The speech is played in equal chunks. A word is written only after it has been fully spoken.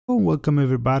Welcome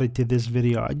everybody to this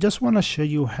video. I just want to show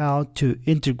you how to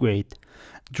integrate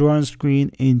drawing screen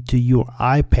into your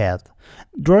iPad.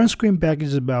 Drawing screen package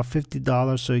is about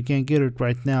 $50, so you can get it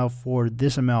right now for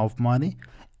this amount of money,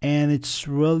 and it's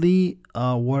really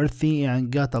worthy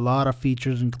and got a lot of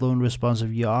features including responsive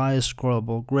UI,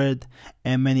 scrollable grid,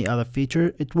 and many other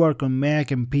features. It works on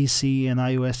Mac and PC and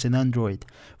iOS and Android.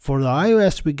 For the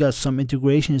iOS, we got some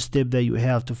integration steps that you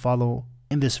have to follow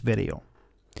in this video.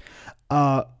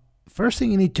 First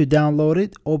thing, you need to download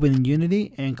it, open in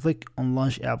Unity, and click on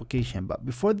Launch Application. But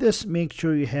before this, make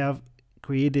sure you have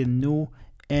created a new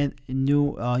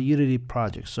Unity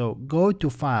project. So go to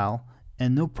File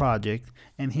and New Project,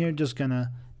 and here just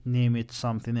gonna name it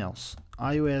something else.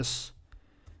 iOS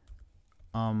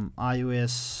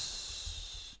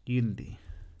Unity.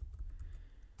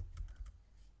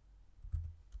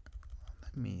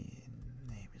 Let me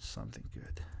name it something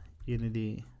good.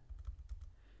 Unity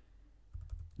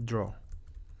Draw.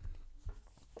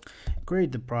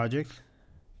 Create the project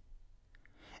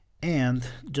and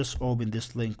just open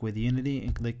this link with Unity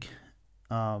and click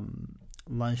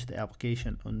launch the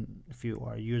application on if you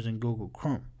are using Google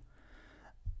Chrome.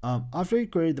 After you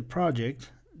create the project,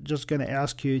 just gonna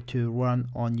ask you to run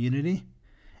on Unity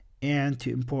and to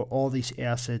import all these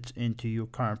assets into your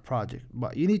current project.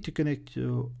 But you need to connect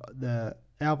to the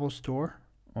Apple Store,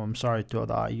 or I'm sorry, to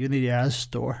the Unity App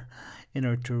Store in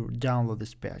order to download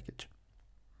this package.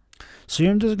 So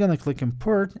I'm just gonna click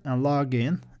import and log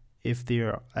in if they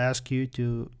ask you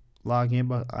to log in,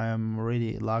 but I am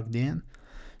already logged in.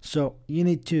 So you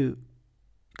need to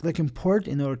click import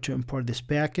in order to import this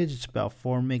package. It's about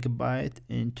 4 MB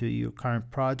into your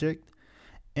current project,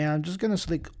 and I'm just gonna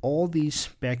select all these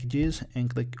packages and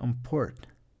click import.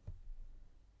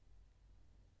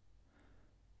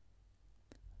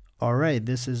 Alright,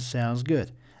 sounds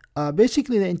good.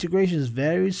 Basically, the integration is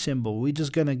very simple. We're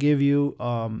just gonna give you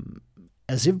a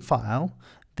zip file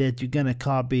that you're gonna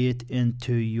copy it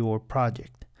into your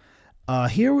project.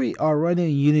 Here we are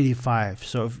running Unity5,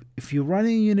 so if you're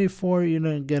running Unity 4, you're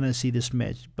not gonna see this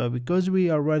message, but because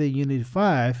we are running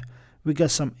Unity5, we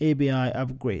got some API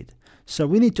upgrade, so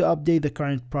we need to update the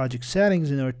current project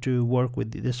settings in order to work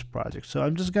with this project. So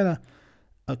I'm just gonna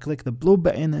click the blue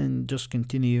button and just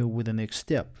continue with the next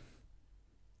step.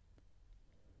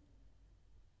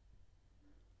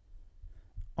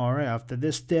 Alright, after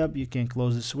this step, you can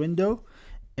close this window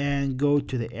and go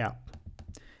to the app.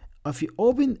 If you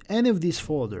open any of these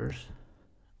folders,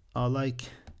 like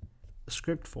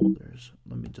script folders,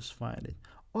 let me just find it,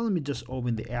 or let me just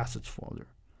open the assets folder,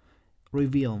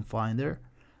 reveal and finder,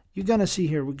 you're gonna see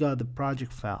here we got the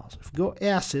project files. If you go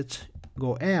assets,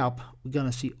 go app, we're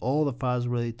gonna see all the files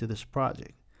related to this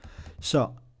project.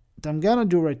 So what I'm gonna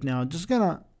do right now, just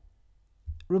gonna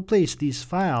replace these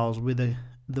files with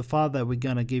the file that we're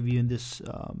gonna give you in this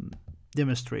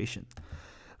demonstration.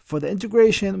 For the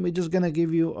integration, we're just gonna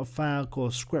give you a file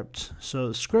called scripts.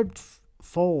 So script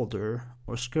folder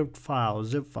or script file,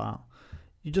 zip file,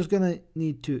 you're just gonna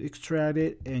need to extract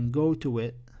it and go to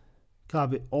it,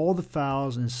 copy all the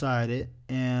files inside it,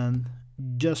 and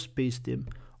just paste them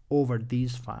over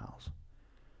these files.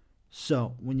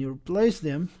 So when you replace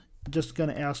them, just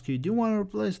gonna ask you, do you want to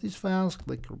replace these files?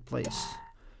 Click replace.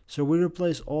 So we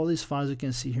replace all these files. You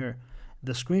can see here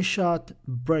the screenshot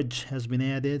bridge has been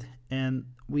added, and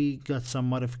we got some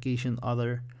modification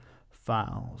other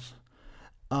files,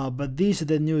 but these are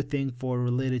the new thing for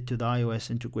related to the iOS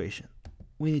integration.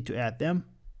 We need to add them,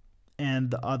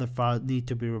 and the other files need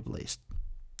to be replaced.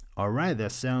 Alright,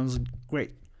 that sounds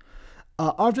great.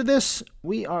 After this,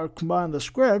 we are combining the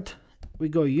script. We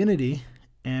go Unity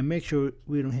and make sure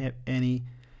we don't have any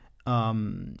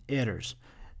errors.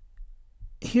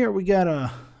 Here we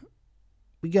got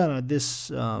this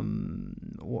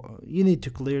you need to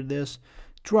clear this,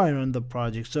 try run the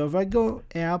project. So if I go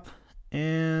app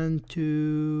and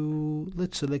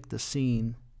let's select the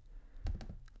scene,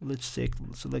 let's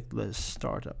select the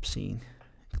startup scene,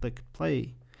 click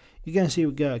play, you're gonna see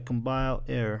we got a compile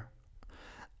error.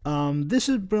 This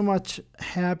is pretty much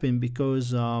happened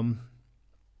because of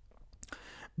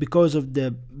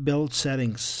the build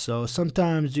settings. So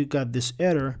sometimes you got this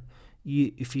error.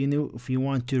 If you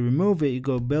want to remove it, you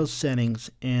go build settings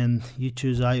and you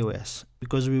choose iOS,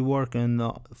 because we work on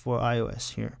for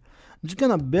iOS here. I'm just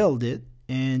gonna build it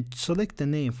and select the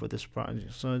name for this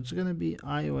project. So it's gonna be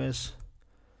iOS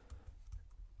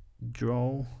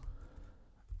Draw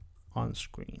on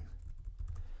Screen,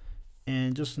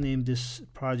 and just name this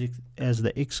project as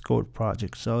the Xcode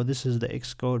project. So this is the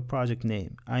Xcode project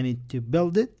name. I need to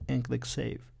build it and click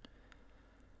save.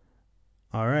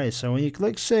 Alright, so when you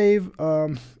click save,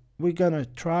 we're gonna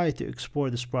try to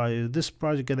export this project. This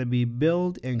project gonna be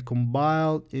built and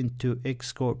compiled into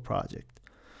Xcode project.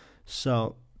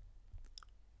 So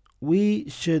we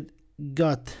should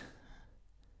get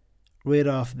rid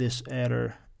of this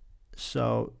error.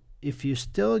 So if you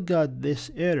still got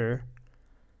this error,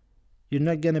 you're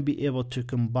not gonna be able to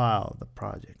compile the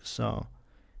project. So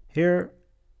here,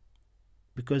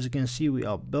 because you can see we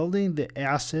are building the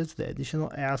assets, the additional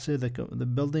asset, the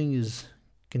building is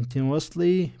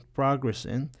continuously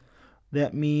progressing.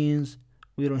 That means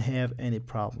we don't have any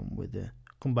problem with the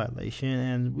compilation,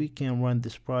 and we can run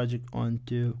this project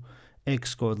onto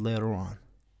Xcode later on.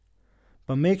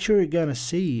 But make sure you're gonna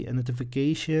see a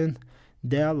notification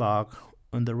dialog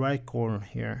on the right corner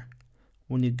here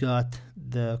when you got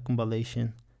the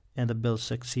compilation and the build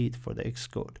succeed for the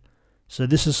Xcode. So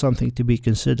this is something to be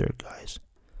considered, guys.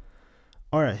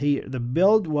 Alright, here the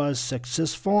build was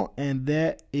successful, and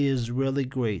that is really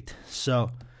great. So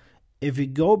if you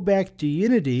go back to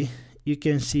Unity, you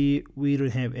can see we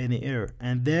don't have any error,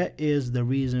 and that is the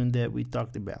reason that we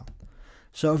talked about.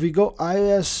 So if you go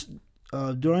iOS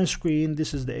drawing screen,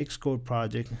 this is the Xcode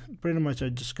project. Pretty much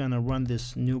I'm just gonna run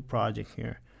this new project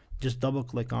here. Just double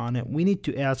click on it. We need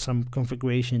to add some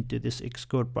configuration to this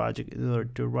Xcode project in order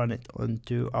to run it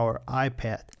onto our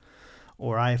iPad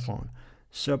or iPhone.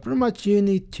 So pretty much you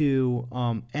need to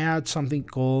add something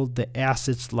called the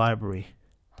assets library.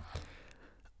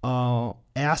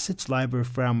 Assets library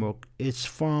framework. It's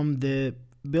from the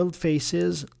build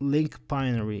phases link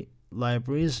binary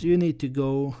libraries. You need to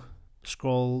go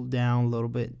scroll down a little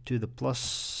bit to the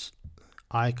plus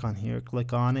icon here,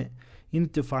 click on it. You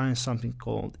need to find something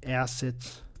called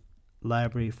assets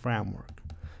library framework.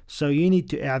 So you need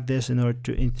to add this in order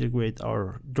to integrate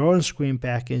our drawing screen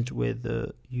package with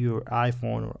your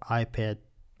iPhone or iPad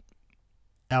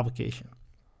application.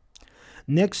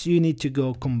 Next, you need to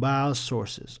go compile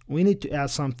sources. We need to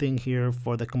add something here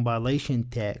for the compilation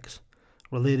tags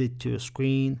related to a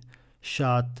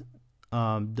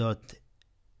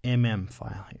screenshot.mm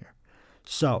file here.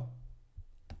 So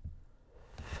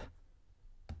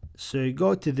you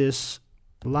go to this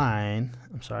line,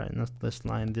 I'm sorry, not this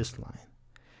line, this line,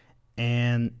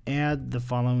 and add the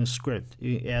following script.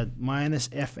 You add -fno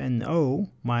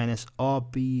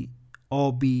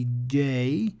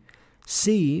 -obj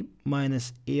c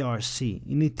 -arc.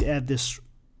 You need to add this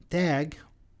tag,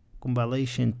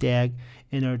 compilation tag,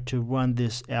 in order to run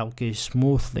this application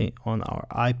smoothly on our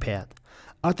iPad.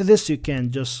 After this, you can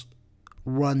just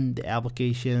run the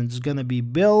application. It's gonna be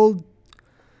built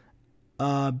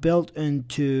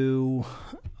into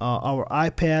our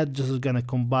iPad. Just is gonna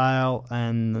compile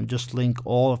and just link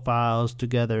all the files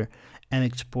together and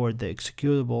export the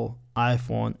executable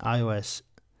iPhone iOS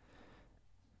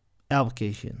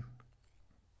application.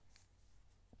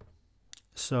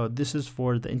 So this is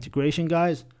for the integration,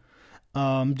 guys.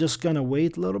 Just gonna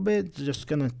wait a little bit. It's just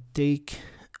gonna take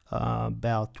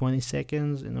about 20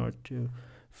 seconds in order to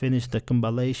finish the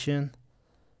compilation.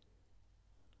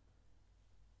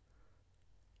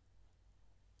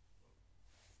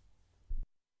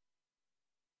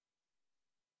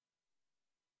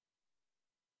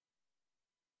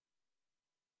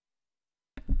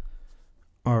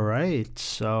 Alright,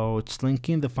 so it's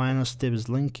linking. The final step is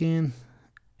linking,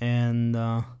 and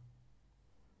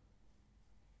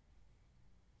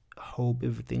hope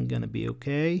everything gonna be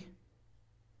okay.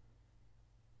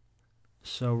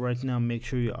 So right now, make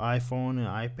sure your iPhone and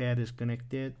iPad is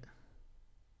connected.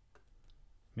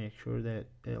 Make sure that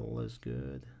it is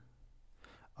good.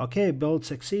 Okay, build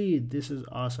succeed. This is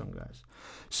awesome, guys.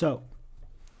 So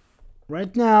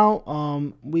right now,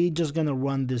 we just gonna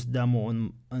run this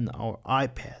demo on our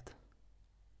iPad.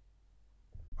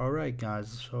 Alright,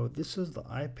 guys, so this is the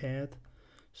iPad.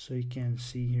 So you can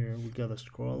see here we got a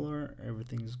scroller,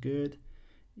 everything is good.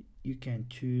 You can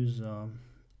choose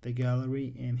the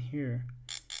gallery, and here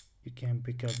you can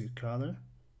pick up your color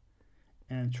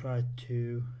and try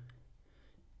to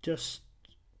just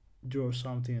draw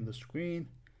something on the screen.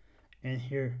 And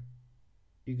here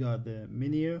you got the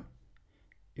menu.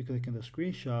 You click on the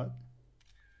screenshot,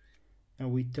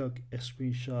 and we took a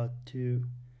screenshot to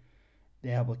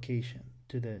the application,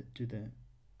 to the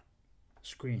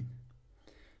screen.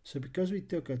 So because we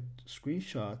took a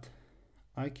screenshot,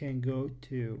 I can go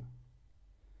to,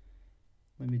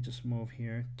 let me just move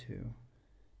here to the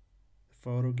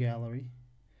photo gallery,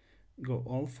 go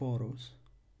all photos,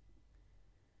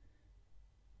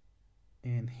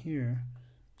 and here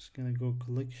it's gonna go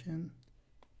collection,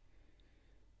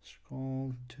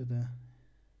 scroll to the,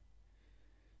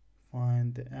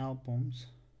 find the albums.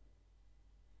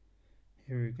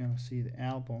 Here you're gonna see the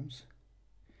albums,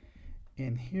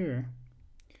 and here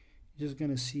just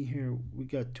gonna see here we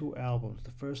got two albums,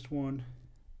 the first one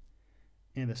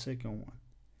and the second one.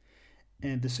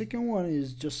 And the second one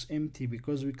is just empty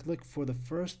because we click for the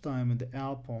first time in the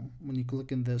album. When you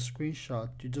click in the screenshot,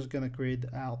 you're just gonna create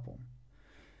the album.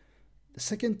 The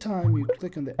second time you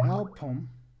click on the album,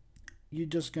 you're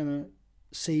just gonna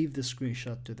save the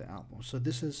screenshot to the album. So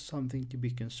this is something to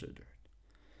be considered.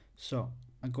 So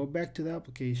I go back to the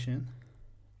application,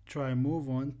 try move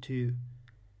on to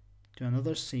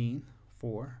another scene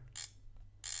for,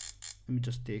 let me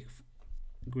just take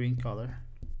green color,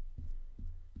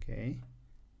 okay,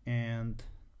 and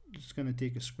just gonna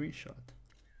take a screenshot.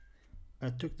 I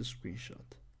took the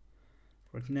screenshot.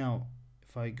 Right now,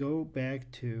 if I go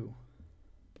back to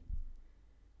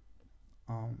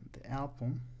the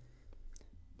album,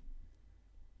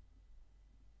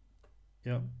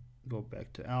 yep, go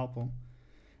back to album,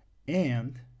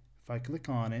 and if I click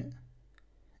on it,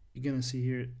 you're gonna see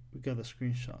here we got a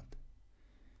screenshot.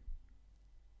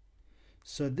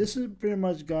 So this is pretty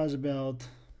much, guys, about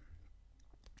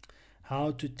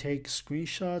how to take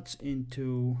screenshots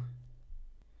into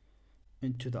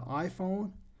the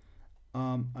iPhone.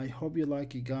 I hope you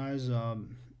like it, guys.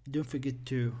 Don't forget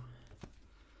to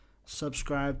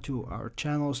subscribe to our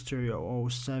channel Stereo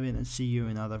 07 and see you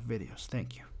in other videos.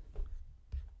 Thank you.